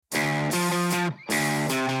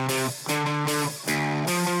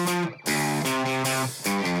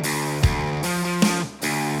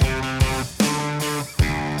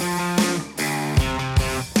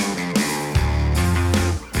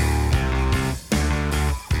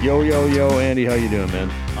Yo, Andy, how you doing, man?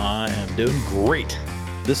 I am doing great.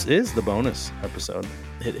 This is the bonus episode.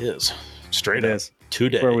 It is straight It up is.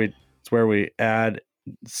 today. It's where we add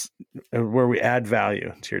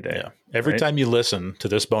value to your day. Yeah. Every time you listen to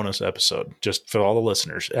this bonus episode, just for all the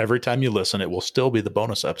listeners, every time you listen, it will still be the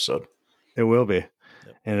bonus episode. It will be,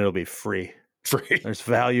 and it'll be free. Free. There's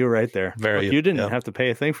value right there. Value. You didn't have to pay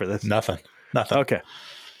a thing for this. Nothing. Okay.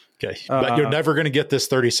 But you're never going to get this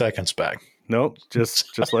 30 seconds back. Nope.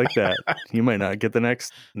 Just like that. You might not get the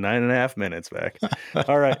next 9.5 minutes back.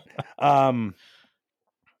 All right. A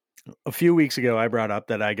few weeks ago, I brought up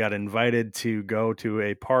that I got invited to go to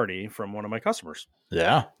a party from one of my customers.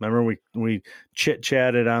 Yeah. Remember we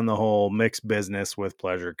chit-chatted on the whole mixed business with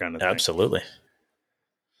pleasure kind of thing. Absolutely.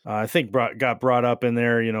 I think got brought up in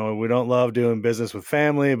there, we don't love doing business with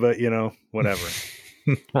family, but, whatever.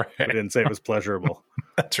 Right. We didn't say it was pleasurable.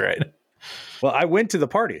 That's right. Well, I went to the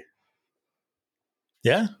party.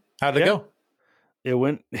 Yeah. How'd it go? It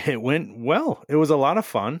went well. It was a lot of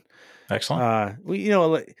fun. Excellent.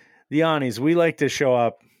 The Anis, we like to show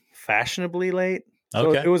up fashionably late. So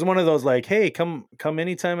Okay. it was one of those like, hey, come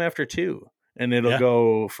anytime after 2, and it'll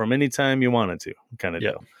go from any time you wanted to kind of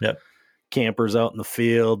deal. Yep. Campers out in the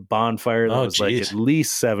field, bonfire that was like at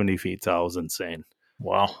least 70 feet tall. It was insane.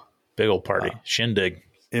 Wow. Big old party. Shindig.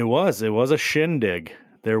 It was a shindig.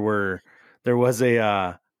 There was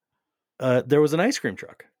an ice cream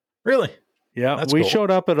truck. Really? Yeah, That's we cool.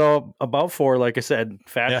 showed up at about 4, like I said,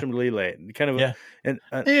 fashionably late. Kind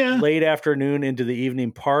of late afternoon into the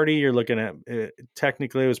evening party. You're looking at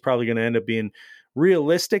technically it was probably going to end up being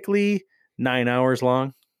realistically 9 hours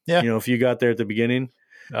long. Yeah. If you got there at the beginning.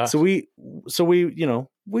 So we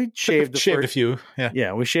shaved a few. Yeah.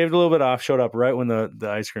 Yeah, we shaved a little bit off, showed up right when the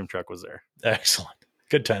ice cream truck was there. Excellent.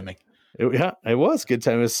 Good timing. It was good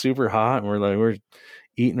time. It was super hot, and we're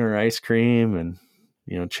eating our ice cream and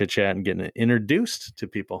chit chat and getting introduced to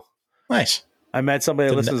people. Nice. I met somebody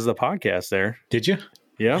that listens to the podcast there. Did you?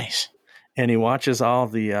 Yeah. Nice. And he watches all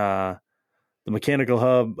the Mechanical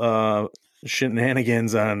Hub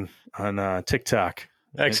shenanigans on TikTok,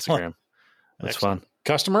 Excellent. Instagram. That's fun.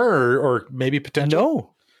 Customer or maybe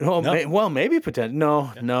potential? No. Maybe potential.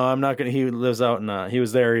 No, I'm not going to. He lives out in, he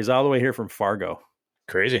was there. He's all the way here from Fargo.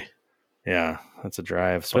 Crazy. Yeah, that's a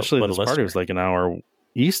drive. Especially this party was like an hour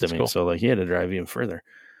east of me. Cool. So like he had to drive even further.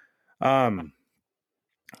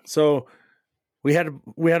 So we had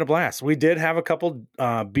a blast. We did have a couple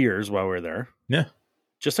beers while we were there. Yeah.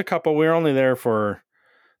 Just a couple. We were only there for,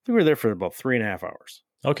 I think we were there for about 3.5 hours.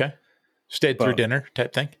 Okay. Stayed through dinner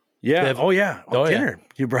type thing? Yeah. Dinner. Yeah.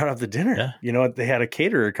 You brought up the dinner. Yeah. You know what? They had a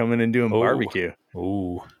caterer come in and doing barbecue.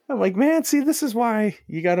 Ooh. I'm like, man, see, this is why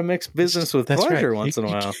you got to mix business with pleasure once in a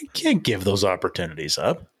while. You can't give those opportunities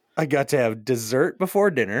up. I got to have dessert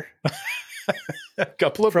before dinner. A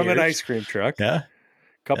couple of from beers. An ice cream truck. Yeah.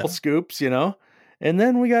 Couple scoops, and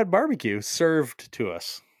then we got barbecue served to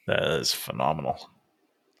us. That is phenomenal.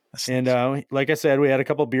 And like I said, we had a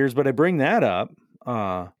couple beers, but I bring that up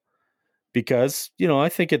because, I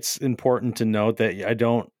think it's important to note that I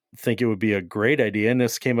don't think it would be a great idea. And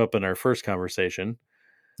this came up in our first conversation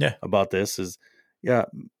about this is,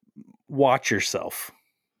 watch yourself,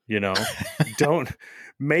 don't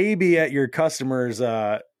maybe at your customer's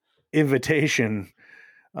invitation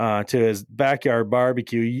to his backyard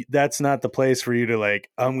barbecue. That's not the place for you to like,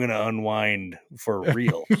 I'm going to unwind for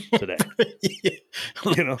real today.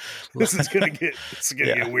 This is going to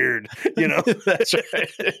get weird, That's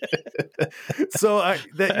right. So I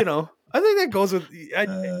think that goes with,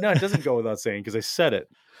 no, it doesn't go without saying because I said it,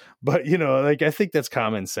 but I think that's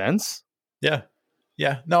common sense. Yeah.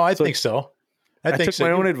 Yeah. No, I think so. I took my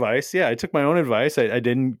own advice. Yeah. I took my own advice. I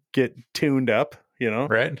didn't get tuned up,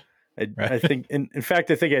 Right. I think, in fact,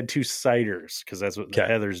 I think I had 2 ciders because that's what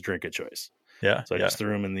Heather's drink of choice. Yeah. So I just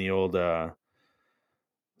threw them in the old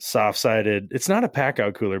soft-sided. It's not a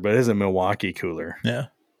pack-out cooler, but it is a Milwaukee cooler. Yeah.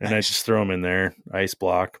 And I just throw them in there. Ice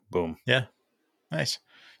block. Boom. Yeah. Nice.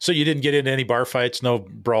 So you didn't get into any bar fights, no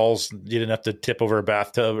brawls. You didn't have to tip over a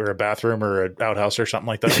bathtub or a bathroom or an outhouse or something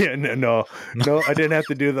like that. Yeah, no. I didn't have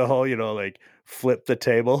to do the whole, like flip the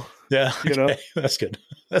table. Yeah, okay. That's good.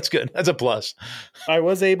 That's good. That's a plus. I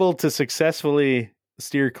was able to successfully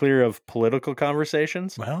steer clear of political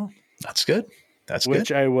conversations. Well, that's good. That's which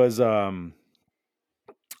good. I was. I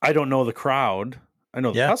don't know the crowd. I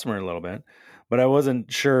know the customer a little bit, but I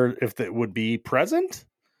wasn't sure if that would be present.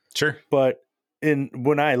 Sure, but.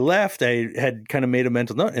 When I left, I had kind of made a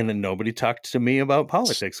mental note, and then nobody talked to me about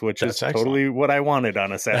politics, which is totally what I wanted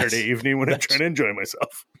on a Saturday evening when I'm trying to enjoy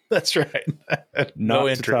myself. That's right. No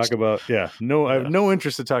interest to talk about. Yeah, no, I have no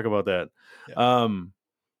interest to talk about that. Yeah.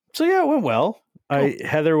 So yeah, it went well.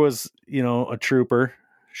 Heather was, a trooper.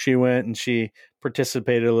 She went and she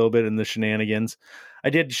participated a little bit in the shenanigans. I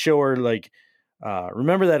did show her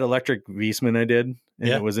remember that electric Viessmann I did? And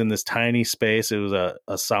it was in this tiny space. It was a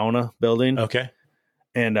sauna building. Okay.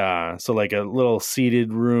 And so like a little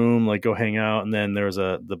seated room, like go hang out. And then there was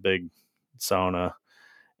the big sauna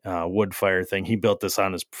wood fire thing. He built this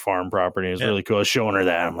on his farm property. It was really cool. I was showing her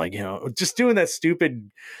that. I'm like, just doing that stupid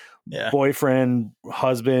boyfriend,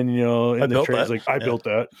 husband, in the trades. Like, I built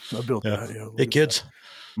that. I built that. Hey, kids.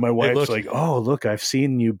 My wife's like, oh, look, I've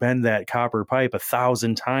seen you bend that copper pipe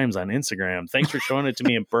 1,000 times on Instagram. Thanks for showing it to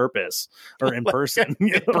me in person. In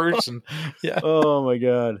person. Yeah. Oh, my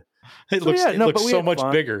God. It looks so much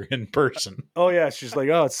bigger in person. Oh, yeah. She's like,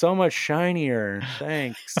 oh, it's so much shinier.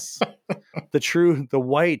 Thanks. The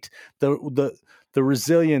white, the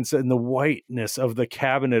resilience and the whiteness of the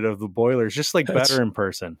cabinet of the boiler is just better in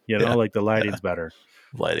person. Like the lighting's better.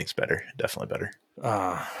 Lighting's better. Definitely better.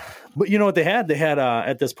 But you know what they had? They had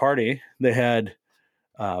at this party, they had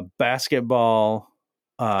basketball,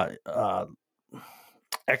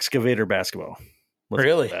 excavator basketball.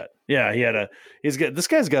 Really? Yeah, this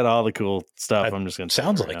guy's got all the cool stuff. I'm just going to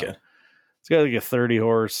sounds like it. It's got like a 30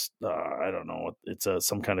 horse. I don't know. It's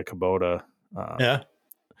some kind of Kubota.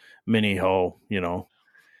 Mini hoe,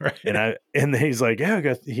 Right. And he's like,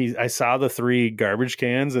 I saw the 3 garbage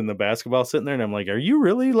cans and the basketball sitting there, and I'm like, are you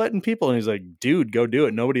really letting people? And he's like, dude, go do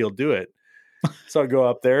it. Nobody will do it. So I go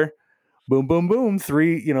up there, boom, boom, boom,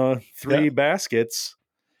 3 baskets.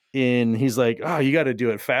 And he's like, oh, you got to do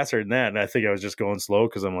it faster than that. And I think I was just going slow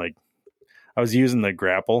because I'm like, I was using the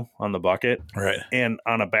grapple on the bucket. Right. And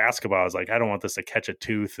on a basketball, I was like, I don't want this to catch a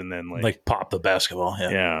tooth and then pop the basketball. Yeah.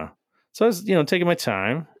 Yeah. So I was, taking my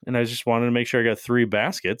time, and I just wanted to make sure I got 3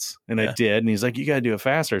 baskets, and I did. And he's like, you got to do it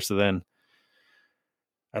faster. So then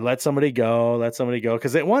I let somebody go.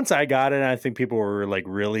 Because once I got it, I think people were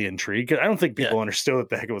really intrigued. Cause I don't think people understood what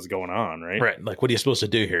the heck was going on. Right. Right. Like, what are you supposed to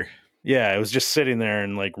do here? Yeah. It was just sitting there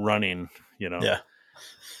and running, Yeah.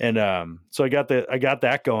 And so I got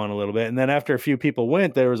that going a little bit. And then after a few people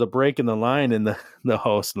went, there was a break in the line, and the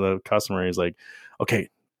host and the customer is like, okay,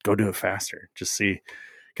 go do it faster. Just see.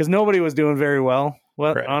 Because nobody was doing very well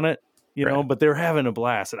on it, but they were having a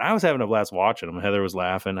blast. And I was having a blast watching them. Heather was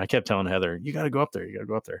laughing. I kept telling Heather, you got to go up there.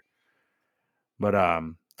 But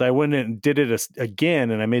so I went and did it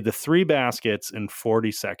again, and I made the 3 baskets in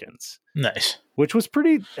 40 seconds. Nice. Which was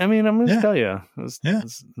pretty, I'm going to tell you, it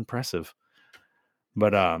was impressive.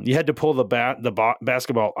 But you had to pull the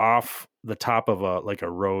basketball off the top of a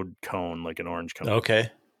road cone, like an orange cone. Okay.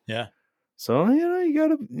 Yeah. So you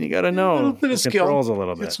gotta know a little bit of controls skill. A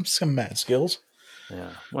little bit. Get some mad skills. Yeah.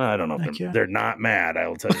 Well, I don't know if they're not mad. I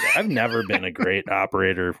will tell you that. I've never been a great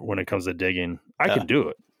operator when it comes to digging. I can do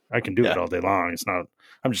it. I can do it all day long.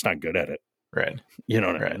 I'm just not good at it. Right. You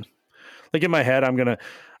know what I mean? Like in my head,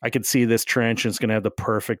 I could see this trench and it's gonna have the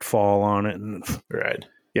perfect fall on it. And right.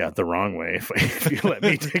 Yeah, the wrong way. If you let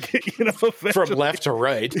me dig it, from left to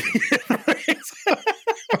right.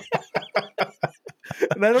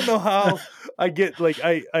 And I don't know how I get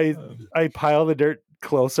I pile the dirt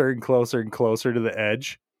closer and closer and closer to the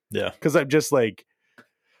edge. Yeah. Because I'm just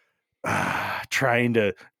trying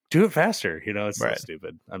to do it faster. It's so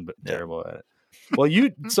stupid. I'm terrible at it. Well,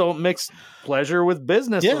 so mixed pleasure with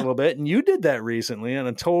business a little bit. And you did that recently on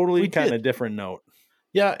a totally kind of different note.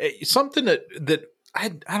 Yeah. Something that I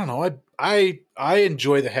don't know. I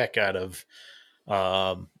enjoy the heck out of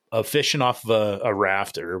fishing off a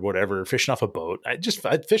raft or whatever, fishing off a boat.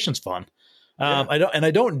 Fishing's fun.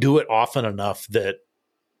 I don't do it often enough that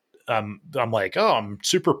I'm like, oh, I'm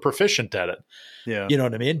super proficient at it. Yeah. You know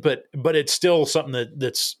what I mean? But it's still something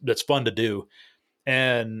that's fun to do.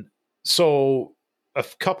 And so a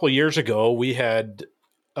couple of years ago we had,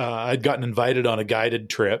 I'd gotten invited on a guided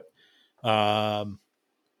trip,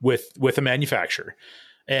 with a manufacturer.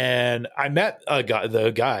 And I met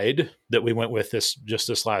the guide that we went with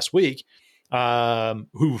this last week,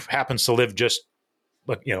 who happens to live just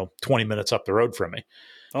 20 minutes up the road from me.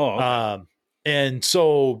 Oh, okay. And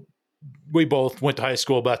so we both went to high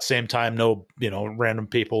school about the same time. No, random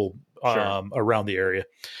people around the area.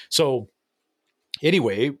 So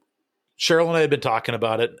anyway, Cheryl and I had been talking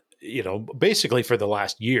about it, basically for the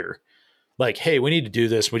last year. Like, hey, we need to do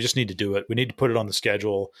this. We just need to do it. We need to put it on the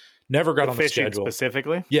schedule. Never got on the schedule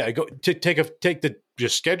specifically. Yeah, go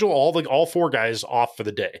just schedule all 4 guys off for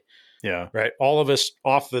the day. Yeah, right. All of us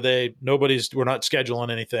off the day. We're not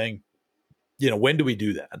scheduling anything. When do we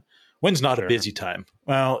do that? When's not a busy time?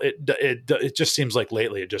 Well, it just seems like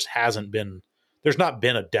lately it just hasn't been. There's not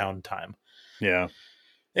been a downtime. Yeah,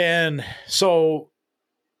 and so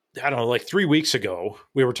I don't know, like 3 weeks ago,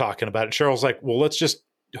 we were talking about it. Cheryl's like, well,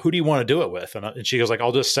 who do you want to do it with? And she goes like,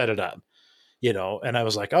 I'll just set it up, and I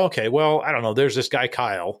was like, okay, well, I don't know. There's this guy,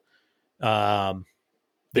 Kyle. The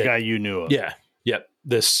guy you knew of. Yeah. Yep.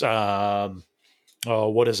 This,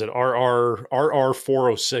 what is it? RR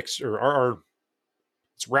 406 or RR.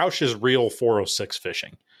 It's Roush's Reel 406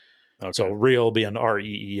 Fishing. Okay. So Reel being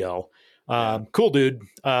REEL. Cool dude.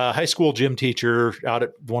 High school gym teacher out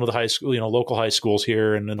at one of the high school, local high schools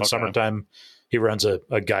here. And in the summertime, he runs a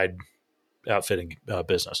guide outfitting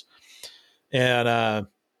business. And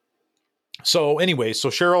so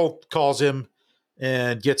Cheryl calls him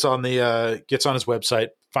and gets on his website,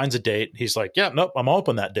 finds a date. He's like, yeah, nope, I'm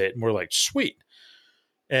open that date. And we're like, sweet.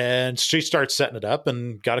 And she starts setting it up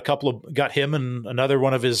and got him and another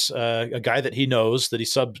one of his, a guy that he knows that he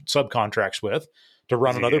subcontracts with to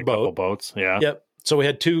run another boat. Couple boats. Yeah. Yep. So we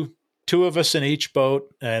had two of us in each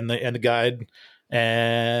boat and the guide,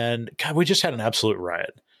 and God, we just had an absolute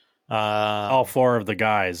riot. All 4 of the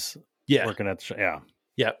guys. Yeah. Working at the yeah.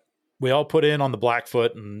 Yep. We all put in on the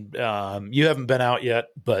Blackfoot, and you haven't been out yet,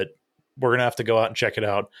 but we're going to have to go out and check it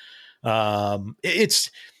out.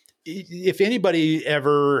 If anybody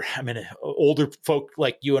ever, older folk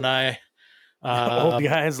like you and I, old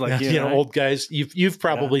guys like you, old guys, you've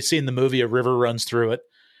probably seen the movie A River Runs Through It.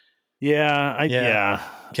 Yeah.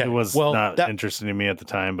 Okay. It was not interesting to me at the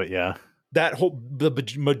time, but yeah.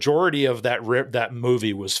 The majority of that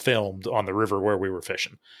movie was filmed on the river where we were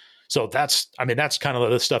fishing. So that's kind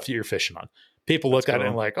of the stuff that you're fishing on. People look at it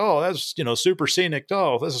and like, oh, that's, super scenic.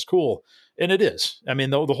 Oh, this is cool. And it is.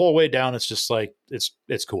 The whole way down, it's just like,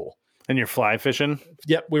 it's cool. And you're fly fishing?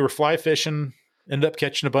 Yep. We were fly fishing, ended up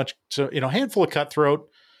catching a bunch. So, handful of cutthroat,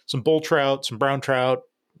 some bull trout, some brown trout,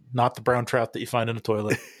 not the brown trout that you find in a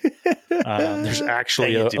toilet. There's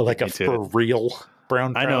actually a for real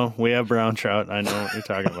brown trout. I know. We have brown trout. I know what you're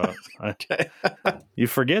talking about. Okay. You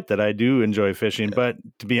forget that I do enjoy fishing, but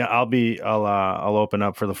I'll open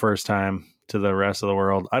up for the first time to the rest of the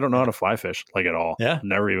world. I don't know how to fly fish at all. Yeah.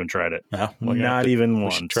 Never even tried it. No, not even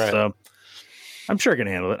once. So I'm sure I can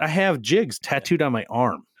handle it. I have jigs tattooed on my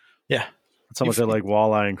arm. Yeah. That's how much I like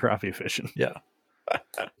walleye and crappie fishing. Yeah.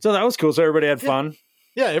 So that was cool. So everybody had fun.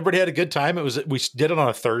 Yeah. Everybody had a good time. We did it on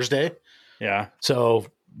a Thursday. Yeah. So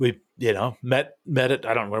we, met at,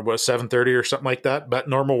 I don't know, what, 7:30 or something like that, but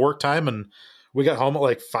normal work time. And we got home at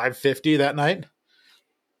like 5:50 that night.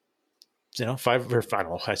 5 or I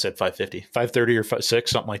don't know. I said 5:50, 5:30 or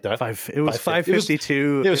 6, something like that. It was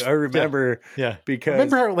 5:52. I remember. Yeah. Because I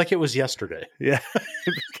remember like it was yesterday. Yeah.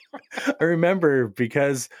 I remember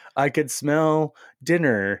because I could smell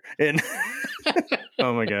dinner and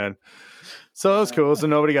oh my God. So that was cool. So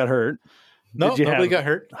nobody got hurt. No, nobody got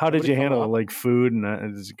hurt. How did you handle food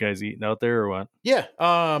and did you guys eating out there or what? Yeah.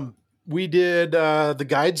 We did, the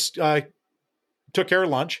guides, took care of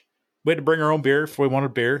lunch. We had to bring our own beer if we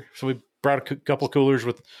wanted beer. So we brought a couple of coolers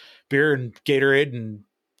with beer and Gatorade and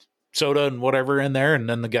soda and whatever in there. And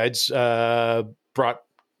then the guides,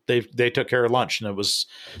 they took care of lunch, and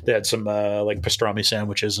they had some, pastrami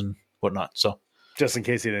sandwiches and whatnot. So just in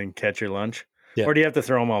case you didn't catch your lunch. Yeah. Or do you have to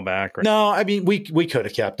throw them all back? Right? No, we could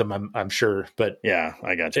have kept them, I'm sure, but yeah,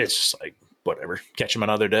 I got you. It's just like, whatever, catch them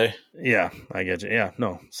another day. Yeah, I get you. Yeah,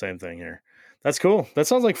 no, same thing here. That's cool. That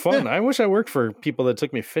sounds like fun. Yeah. I wish I worked for people that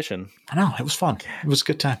took me fishing. I know. It was fun. It was a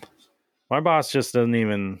good time. My boss just doesn't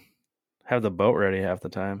even have the boat ready half the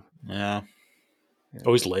time. Yeah.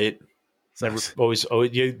 Always late. Always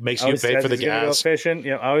makes you pay for the gas. Go fishing.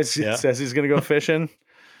 Yeah, always says he's going to go fishing.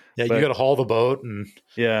 Yeah, you got to haul the boat, and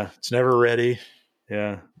it's never ready.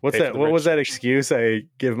 Yeah. What's that? What was that excuse I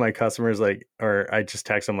give my customers? Or I just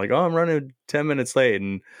text them like, "Oh, I'm running 10 minutes late,"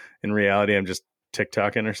 and in reality, I'm just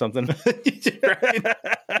TikToking or something.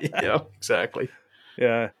 Right. Yeah, exactly.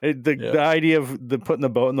 Yeah. The idea of putting the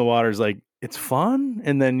boat in the water is like, it's fun.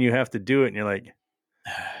 And then you have to do it. And you're like,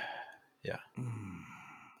 yeah,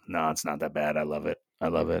 no, it's not that bad. I love it.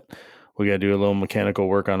 We got to do a little mechanical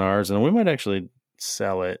work on ours, and we might actually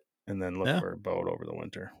sell it and then look for a boat over the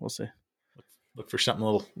winter. We'll see. Look for something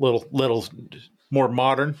a little more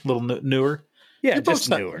modern, a little newer. Yeah, just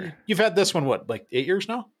newer. You've had this one, what, like 8 years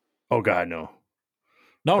now? Oh God, no.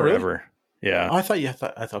 No, forever. Really? Yeah. Oh, I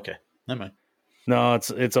thought, okay. Never mind. No,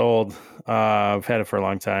 it's old. I've had it for a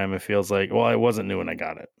long time. It feels like, well, it wasn't new when I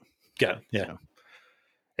got it. Got it. Yeah. So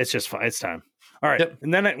it's just fine. It's time. All right. Yep.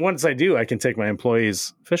 And then once I do, I can take my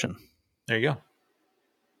employees fishing. There you go.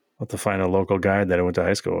 I'll have to find a local guide that I went to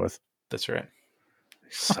high school with. That's right.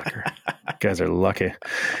 Sucker. You guys are lucky.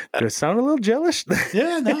 Did it sound a little jealous?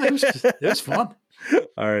 Yeah, no, it was fun.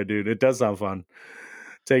 All right, dude. It does sound fun.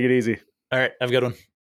 Take it easy. All right. Have a good one.